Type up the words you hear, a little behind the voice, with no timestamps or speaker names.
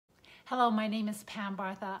Hello, my name is Pam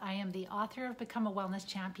Bartha. I am the author of Become a Wellness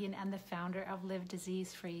Champion and the founder of Live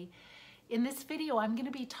Disease Free. In this video, I'm going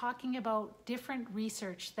to be talking about different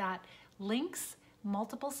research that links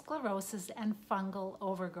multiple sclerosis and fungal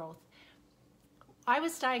overgrowth. I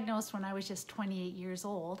was diagnosed when I was just 28 years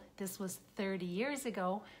old. This was 30 years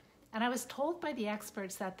ago, and I was told by the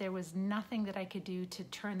experts that there was nothing that I could do to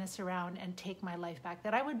turn this around and take my life back,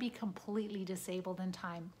 that I would be completely disabled in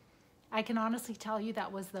time. I can honestly tell you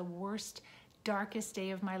that was the worst, darkest day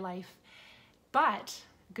of my life. But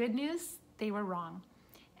good news, they were wrong.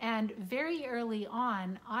 And very early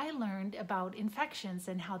on, I learned about infections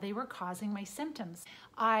and how they were causing my symptoms.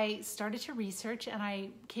 I started to research and I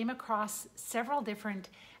came across several different,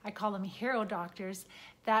 I call them hero doctors,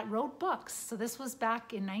 that wrote books. So this was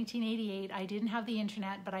back in 1988. I didn't have the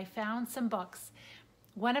internet, but I found some books.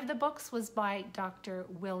 One of the books was by Dr.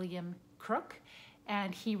 William Crook,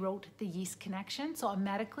 and he wrote The Yeast Connection. So a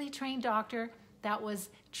medically trained doctor that was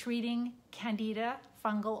treating candida,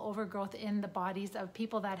 fungal overgrowth in the bodies of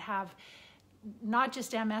people that have not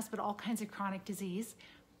just MS, but all kinds of chronic disease.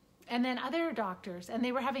 And then other doctors, and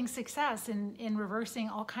they were having success in reversing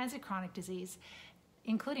all kinds of chronic disease,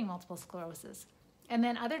 including multiple sclerosis. And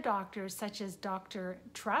then other doctors such as Dr.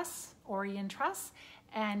 Truss, Orion Truss,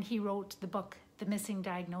 and he wrote the book, The Missing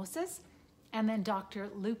Diagnosis. And then Dr.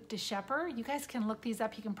 Luc DeShepper, you guys can look these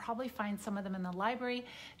up. You can probably find some of them in the library.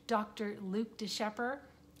 Dr. Luc DeShepper,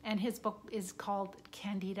 and his book is called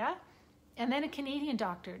Candida. And then a Canadian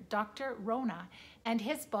doctor, Dr. Rona, and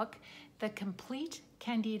his book, The Complete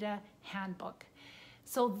Candida Handbook.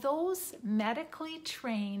 So those medically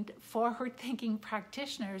trained, forward-thinking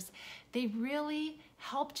practitioners, they really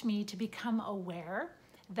helped me to become aware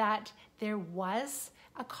that there was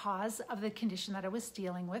a cause of the condition that I was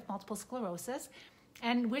dealing with, multiple sclerosis,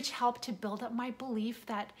 and which helped to build up my belief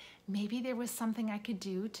that maybe there was something I could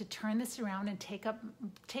do to turn this around and take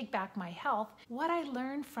back my health. What I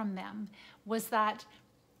learned from them was that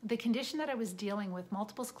the condition that I was dealing with,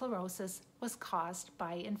 multiple sclerosis, was caused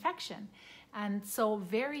by infection. And so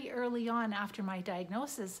very early on after my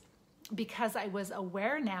diagnosis, because I was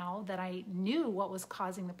aware now that I knew what was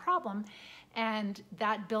causing the problem, and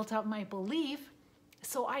that built up my belief,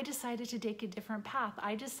 so I decided to take a different path.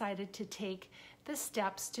 I decided to take the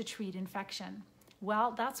steps to treat infection.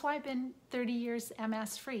 Well, that's why I've been 30 years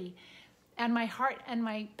MS free. And my heart and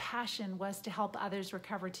my passion was to help others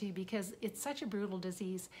recover too, because it's such a brutal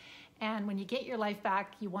disease. And when you get your life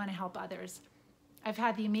back, you want to help others. I've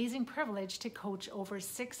had the amazing privilege to coach over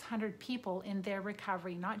 600 people in their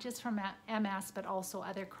recovery, not just from MS, but also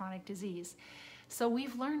other chronic disease. So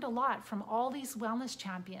we've learned a lot from all these wellness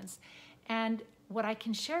champions. And what I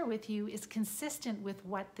can share with you is consistent with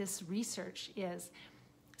what this research is.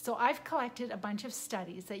 So I've collected a bunch of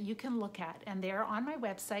studies that you can look at, and they're on my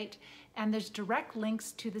website, and there's direct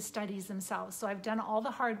links to the studies themselves. So I've done all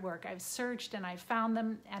the hard work. I've searched and I've found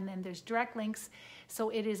them, and then there's direct links. So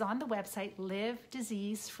it is on the website,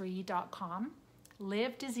 livediseasefree.com,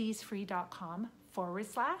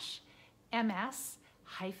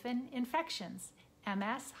 livediseasefree.com/MS-infections,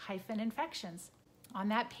 MS-infections. On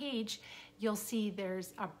that page, you'll see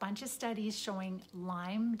there's a bunch of studies showing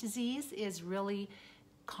Lyme disease is really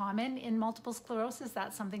common in multiple sclerosis.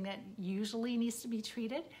 That's something that usually needs to be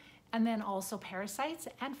treated. And then also parasites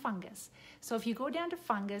and fungus. So if you go down to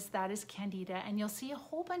fungus, that is candida, and you'll see a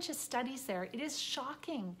whole bunch of studies there. It is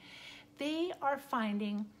shocking. They are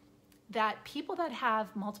finding that people that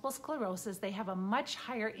have multiple sclerosis, they have a much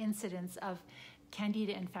higher incidence of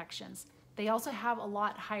candida infections. They also have a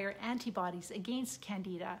lot higher antibodies against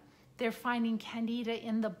candida. They're finding candida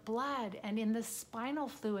in the blood and in the spinal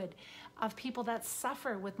fluid of people that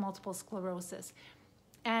suffer with multiple sclerosis.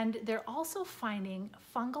 And they're also finding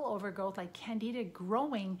fungal overgrowth like candida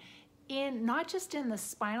growing in, not just in the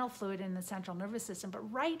spinal fluid in the central nervous system, but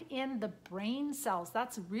right in the brain cells.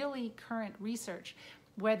 That's really current research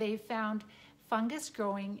where they found fungus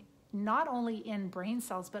growing not only in brain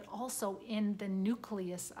cells, but also in the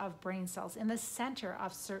nucleus of brain cells, in the center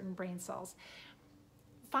of certain brain cells.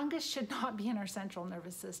 Fungus should not be in our central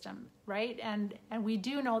nervous system, right? And we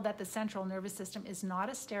do know that the central nervous system is not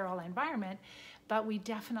a sterile environment, but we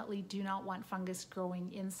definitely do not want fungus growing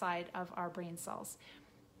inside of our brain cells.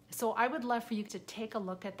 So I would love for you to take a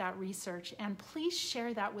look at that research, and please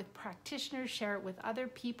share that with practitioners, share it with other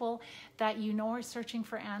people that you know are searching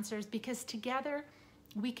for answers, because together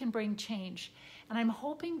we can bring change. And I'm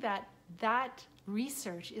hoping that that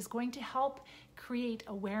research is going to help create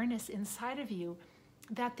awareness inside of you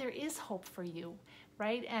that there is hope for you,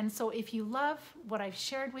 right? And so if you love what I've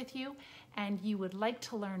shared with you and you would like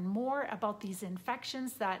to learn more about these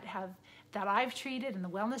infections that have that I've treated and the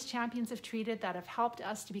wellness champions have treated that have helped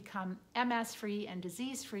us to become MS-free and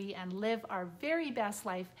disease-free and live our very best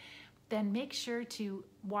life, then make sure to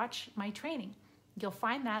watch my training. You'll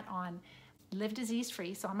find that on Live Disease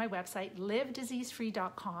Free, so on my website,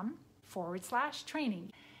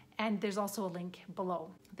 livediseasefree.com/training. And there's also a link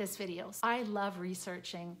below this video. I love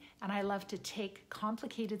researching, and I love to take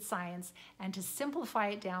complicated science and to simplify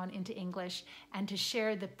it down into English and to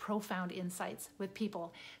share the profound insights with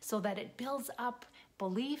people so that it builds up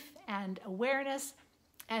belief and awareness,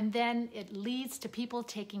 and then it leads to people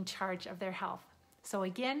taking charge of their health. So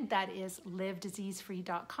again, that is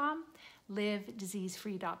livediseasefree.com,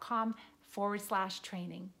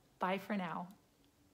 livediseasefree.com/training. Bye for now.